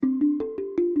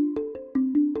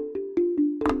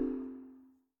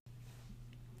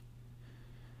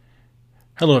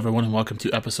Hello, everyone, and welcome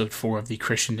to episode 4 of the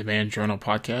Christian Demand Journal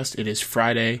podcast. It is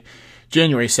Friday,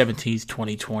 January 17th,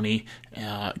 2020.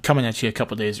 Coming at you a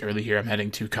couple days early here. I'm heading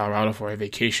to Colorado for a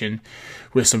vacation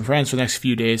with some friends for the next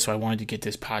few days, so I wanted to get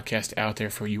this podcast out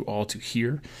there for you all to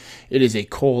hear. It is a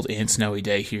cold and snowy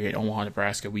day here in Omaha,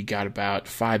 Nebraska. We got about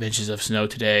 5 inches of snow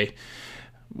today.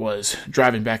 Was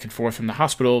driving back and forth from the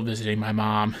hospital, visiting my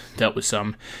mom, dealt with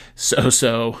some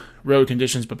so-so road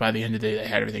conditions, but by the end of the day, they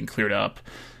had everything cleared up.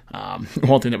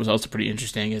 One thing that was also pretty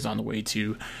interesting is on the way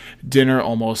to dinner,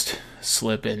 almost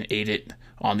slipped and ate it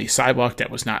on the sidewalk that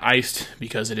was not iced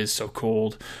because it is so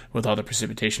cold with all the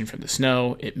precipitation from the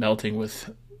snow, it melting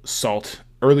with salt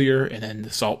earlier and then the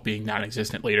salt being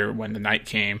non-existent later when the night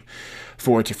came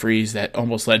for it to freeze. That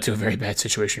almost led to a very bad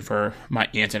situation for my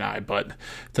aunt and I, but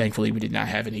thankfully we did not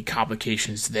have any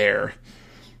complications there.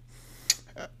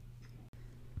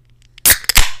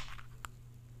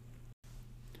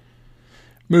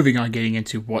 Moving on, getting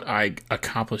into what I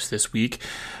accomplished this week.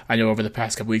 I know over the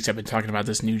past couple weeks I've been talking about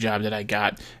this new job that I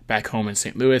got back home in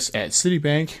St. Louis at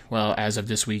Citibank. Well, as of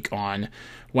this week on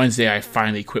Wednesday, I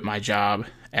finally quit my job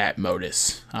at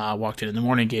Modus. Walked in the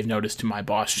morning, gave notice to my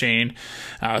boss, Shane.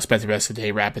 Spent the rest of the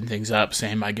day wrapping things up,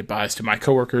 saying my goodbyes to my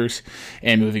coworkers,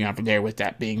 and moving on from there with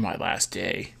that being my last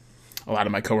day. A lot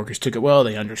of my coworkers took it well.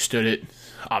 They understood it,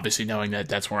 obviously knowing that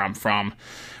that's where I'm from.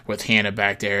 With Hannah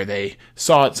back there, they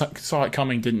saw it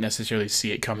coming, didn't necessarily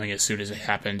see it coming as soon as it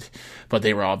happened, but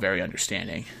they were all very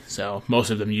understanding. So most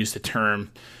of them used the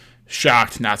term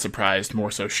shocked, not surprised,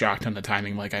 more so shocked on the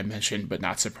timing like I mentioned, but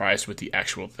not surprised with the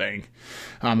actual thing.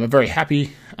 I'm very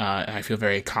happy, and I feel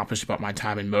very accomplished about my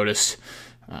time in Modus.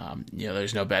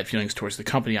 There's no bad feelings towards the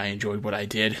company. I enjoyed what I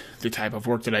did, the type of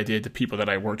work that I did, the people that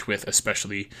I worked with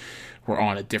especially were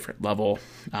on a different level.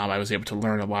 I was able to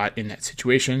learn a lot in that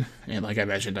situation, and like I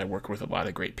mentioned, I work with a lot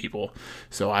of great people,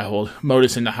 so I hold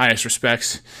Modus in the highest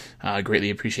respects. Greatly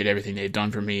appreciate everything they've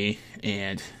done for me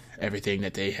and everything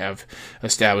that they have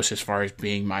established as far as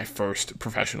being my first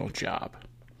professional job.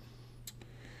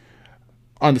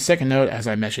 On the second note, as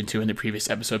I mentioned too in the previous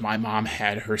episode, my mom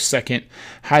had her second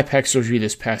high-pack surgery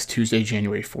this past Tuesday,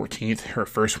 January 14th. Her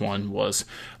first one was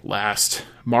last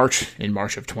March, in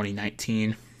March of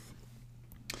 2019.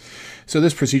 So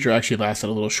this procedure actually lasted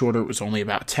a little shorter. It was only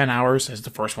about 10 hours, as the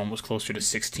first one was closer to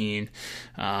 16.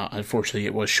 Unfortunately,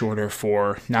 it was shorter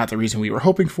for not the reason we were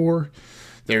hoping for.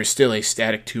 There's still a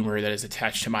static tumor that is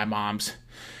attached to my mom's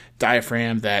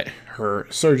diaphragm that her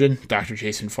surgeon, Dr.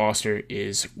 Jason Foster,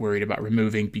 is worried about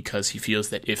removing because he feels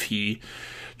that if he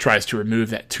tries to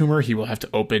remove that tumor, he will have to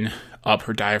open up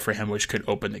her diaphragm, which could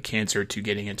open the cancer to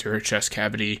getting into her chest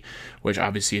cavity, which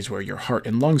obviously is where your heart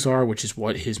and lungs are, which is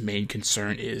what his main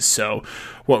concern is. So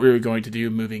what we were going to do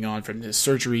moving on from this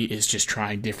surgery is just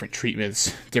trying different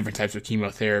treatments, different types of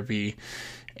chemotherapy,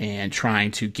 and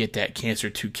trying to get that cancer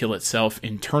to kill itself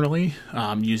internally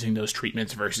using those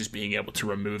treatments versus being able to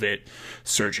remove it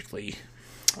surgically.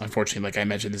 Unfortunately, like I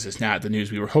mentioned, this is not the news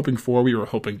we were hoping for. We were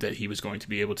hoping that he was going to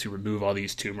be able to remove all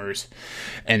these tumors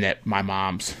and that my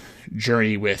mom's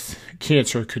journey with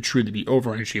cancer could truly be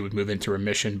over and she would move into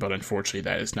remission, but unfortunately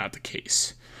that is not the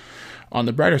case. On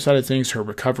the brighter side of things, her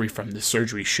recovery from the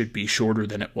surgery should be shorter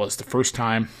than it was the first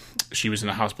time. She was in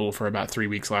the hospital for about 3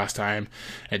 weeks last time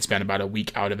and spent about a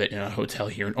week out of it in a hotel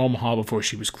here in Omaha before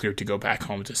she was cleared to go back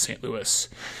home to St. Louis.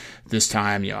 This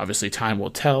time, obviously time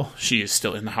will tell. She is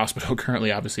still in the hospital currently,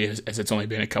 obviously, as it's only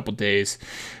been a couple days,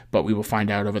 but we will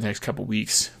find out over the next couple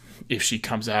weeks if she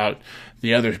comes out.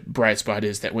 The other bright spot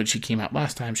is that when she came out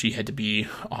last time, she had to be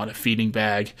on a feeding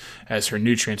bag as her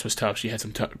nutrients was tough. She had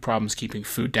some problems keeping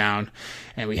food down,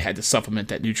 and we had to supplement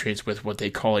that nutrients with what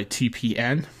they call a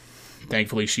TPN.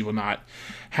 Thankfully, she will not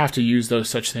have to use those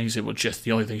such things. It will just,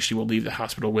 the only thing she will leave the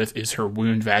hospital with is her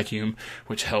wound vacuum,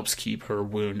 which helps keep her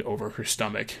wound over her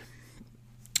stomach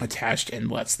attached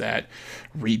and lets that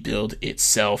rebuild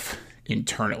itself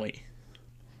internally.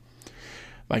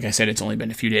 Like I said, it's only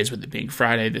been a few days with it being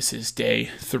Friday. This is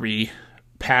day 3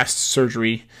 past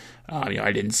surgery.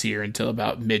 I didn't see her until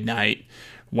about midnight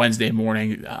Wednesday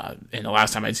morning, and the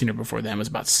last time I'd seen her before then was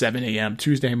about 7 a.m.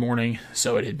 Tuesday morning,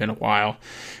 so it had been a while,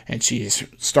 and she's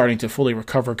starting to fully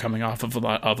recover, coming off of a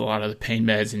lot of the pain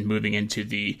meds and moving into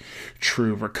the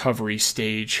true recovery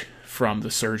stage from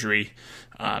the surgery.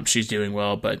 She's doing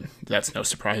well, but that's no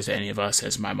surprise to any of us,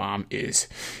 as my mom is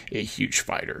a huge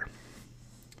fighter.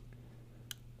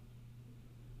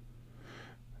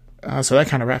 So that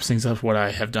kind of wraps things up what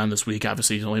I have done this week.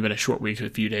 Obviously, it's only been a short week,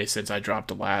 a few days since I dropped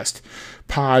the last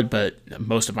pod, but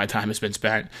most of my time has been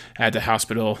spent at the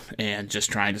hospital and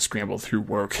just trying to scramble through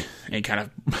work and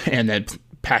then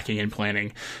packing and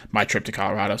planning my trip to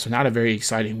Colorado. So not a very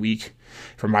exciting week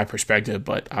from my perspective,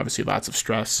 but obviously lots of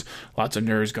stress, lots of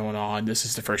nerves going on. This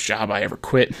is the first job I ever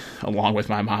quit, along with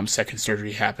my mom's second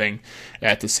surgery happening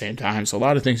at the same time. So a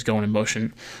lot of things going in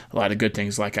motion, a lot of good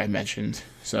things like I mentioned.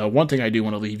 So one thing I do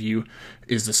want to leave you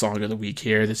is the song of the week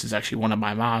here. This is actually one of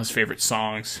my mom's favorite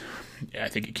songs. I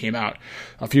think it came out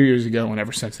a few years ago, and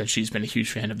ever since then she's been a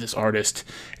huge fan of this artist,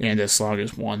 and this song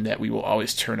is one that we will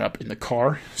always turn up in the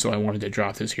car. So I wanted to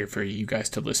drop this here for you guys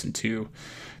to listen to.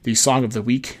 The song of the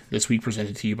week this week,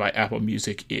 presented to you by Apple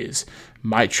Music, is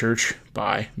My Church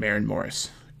by Maren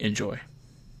Morris. Enjoy.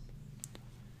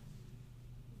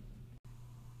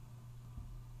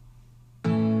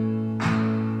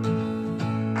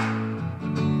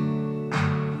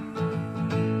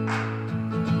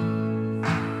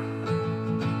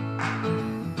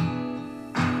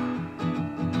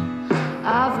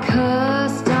 I've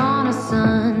cussed on a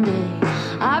Sunday,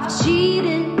 I've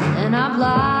cheated and I've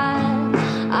lied,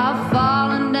 I've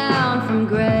fallen down from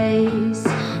grace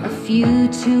a few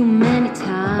too many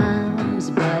times,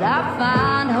 but I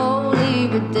find holy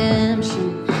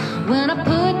redemption when I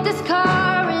put this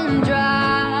car in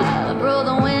drive, roll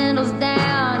the windows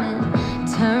down and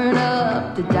turn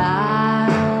up the dial.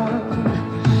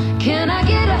 Can I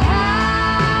get a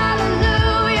hallelujah?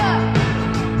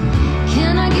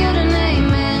 Can I get an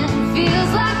amen?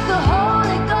 Feels like the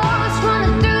Holy Ghost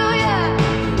running through ya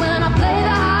when I play the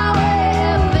highway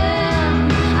FM.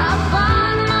 I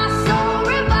find my soul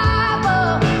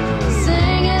revival,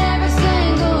 singing every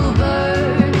single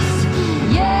verse.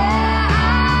 Yeah,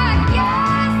 I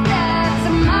guess that's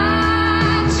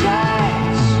my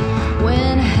church.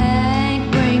 When Hank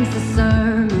brings the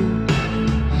sermon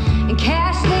and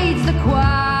Cash leads the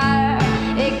choir,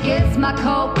 it gets my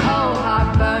cold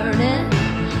heart burning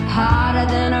hotter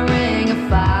than a ring of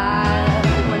fire.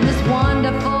 When this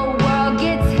wonderful world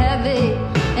gets heavy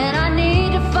and I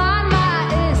need to find my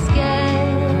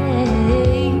escape,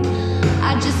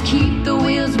 I just keep the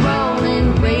wheels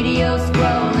rolling, radio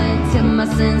scrolling till my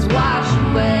sins wash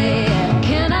away.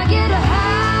 Can I get a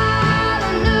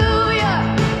hallelujah?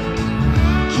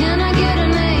 Can I get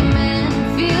an amen?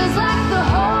 Feels like the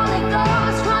Holy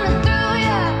Ghost running through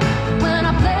ya when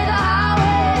I play the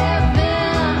highway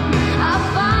FM. I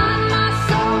find my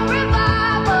soul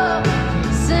revival,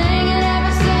 singing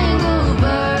every single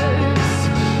verse.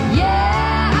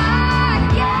 Yeah, I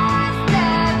guess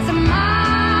that's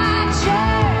my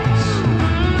church.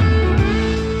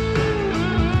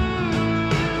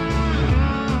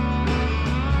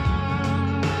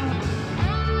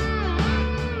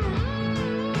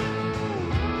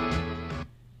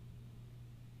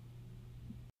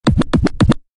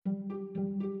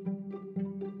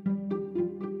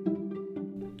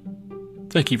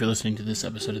 Thank you for listening to this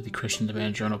episode of the Christian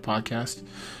Demand Journal podcast.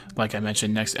 Like I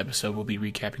mentioned, next episode we'll be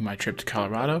recapping my trip to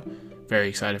Colorado. Very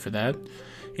excited for that.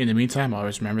 In the meantime,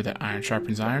 always remember that iron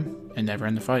sharpens iron and never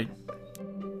end the fight.